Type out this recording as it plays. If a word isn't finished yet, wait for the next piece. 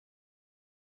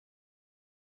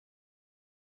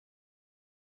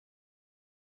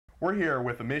We're here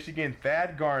with the Michigan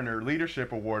Thad Garner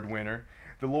Leadership Award winner,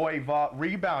 the Loy Vaught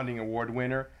Rebounding Award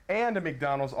winner, and a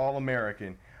McDonald's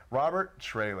All-American, Robert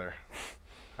Traylor.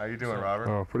 How you doing, Robert?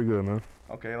 Oh, pretty good, man.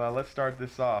 Okay, well, let's start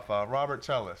this off. Robert,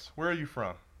 tell us, where are you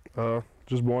from?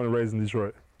 Just born and raised in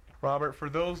Detroit. Robert, for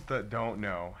those that don't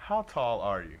know, how tall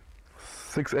are you?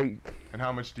 6'8". And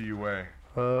how much do you weigh?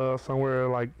 Somewhere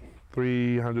like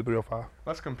 300, 305.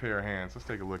 Let's compare hands. Let's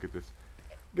take a look at this.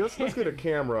 Let's get a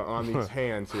camera on these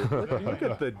hands here. Look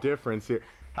at the difference here.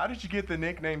 How did you get the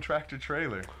nickname Tractor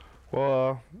Trailer?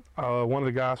 Well, one of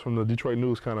the guys from the Detroit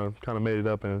News kind of made it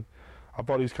up, and I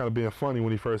thought he was kind of being funny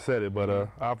when he first said it, but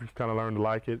I've kind of learned to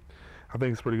like it. I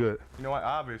think it's pretty good. You know, I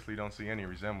obviously don't see any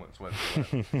resemblance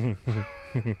whatsoever.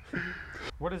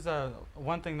 What is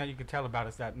one thing that you could tell about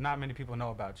us that not many people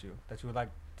know about you, that you would like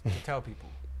to tell people?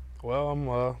 Well,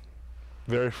 I'm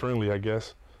very friendly, I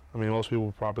guess. I mean, most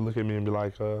people probably look at me and be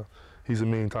like, he's a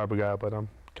mean type of guy, but I'm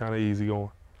kind of easygoing.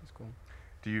 That's cool.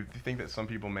 Do you think that some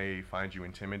people may find you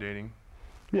intimidating?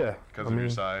 Yeah. Because of your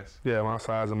size? Yeah, my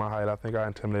size and my height. I think I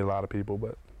intimidate a lot of people,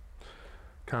 but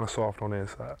kind of soft on the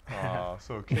inside. Oh,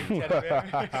 so cute. Teddy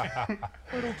bear.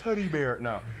 Little teddy bear.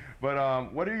 No.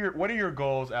 But what are your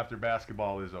goals after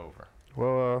basketball is over?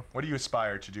 Well, what do you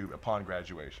aspire to do upon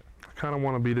graduation? I kind of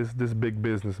want to be this big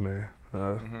businessman.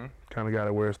 Kind of guy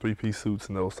that wears three-piece suits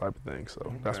and those type of things.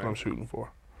 So that's what I'm shooting for.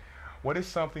 What is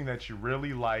something that you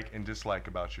really like and dislike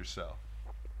about yourself?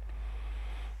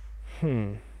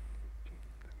 I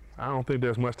don't think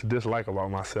there's much to dislike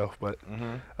about myself, but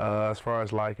as far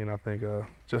as liking, I think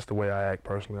just the way I act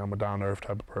personally. I'm a down-to-earth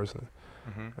type of person.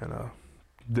 And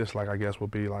dislike, I guess,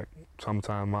 would be like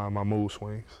sometimes my mood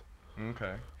swings.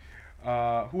 Okay.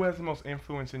 Who has the most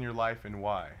influence in your life and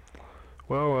why?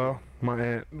 Well, my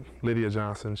aunt, Lydia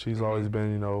Johnson, she's always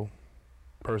been, you know,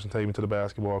 person taking me to the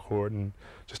basketball court and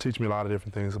just teach me a lot of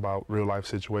different things about real life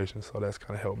situations. So that's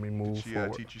kind of helped me move forward.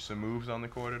 Did she teach you some moves on the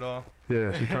court at all?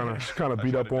 Yeah, she kind of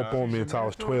beat up on me until I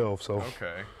was 12. So.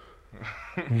 Okay.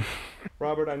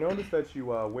 Robert, I noticed that you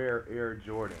wear Air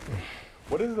Jordan.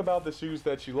 What is it about the shoes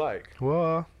that you like?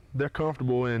 Well, they're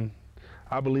comfortable, and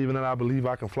I believe in it. I believe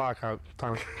I can fly.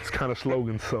 It's kind of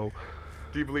slogan. So.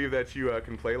 Do you believe that you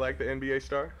can play like the NBA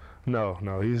star? No,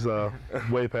 he's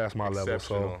way past my level,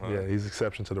 so huh? yeah, he's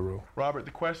exception to the rule. Robert,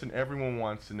 the question everyone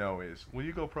wants to know is, will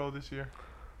you go pro this year?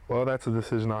 Well, that's a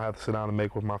decision I'll have to sit down and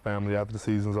make with my family after the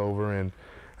season's over, and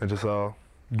just do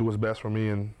what's best for me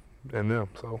and them.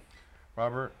 So,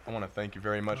 Robert, I want to thank you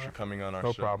very much for coming on our show.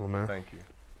 No problem, man. Thank you.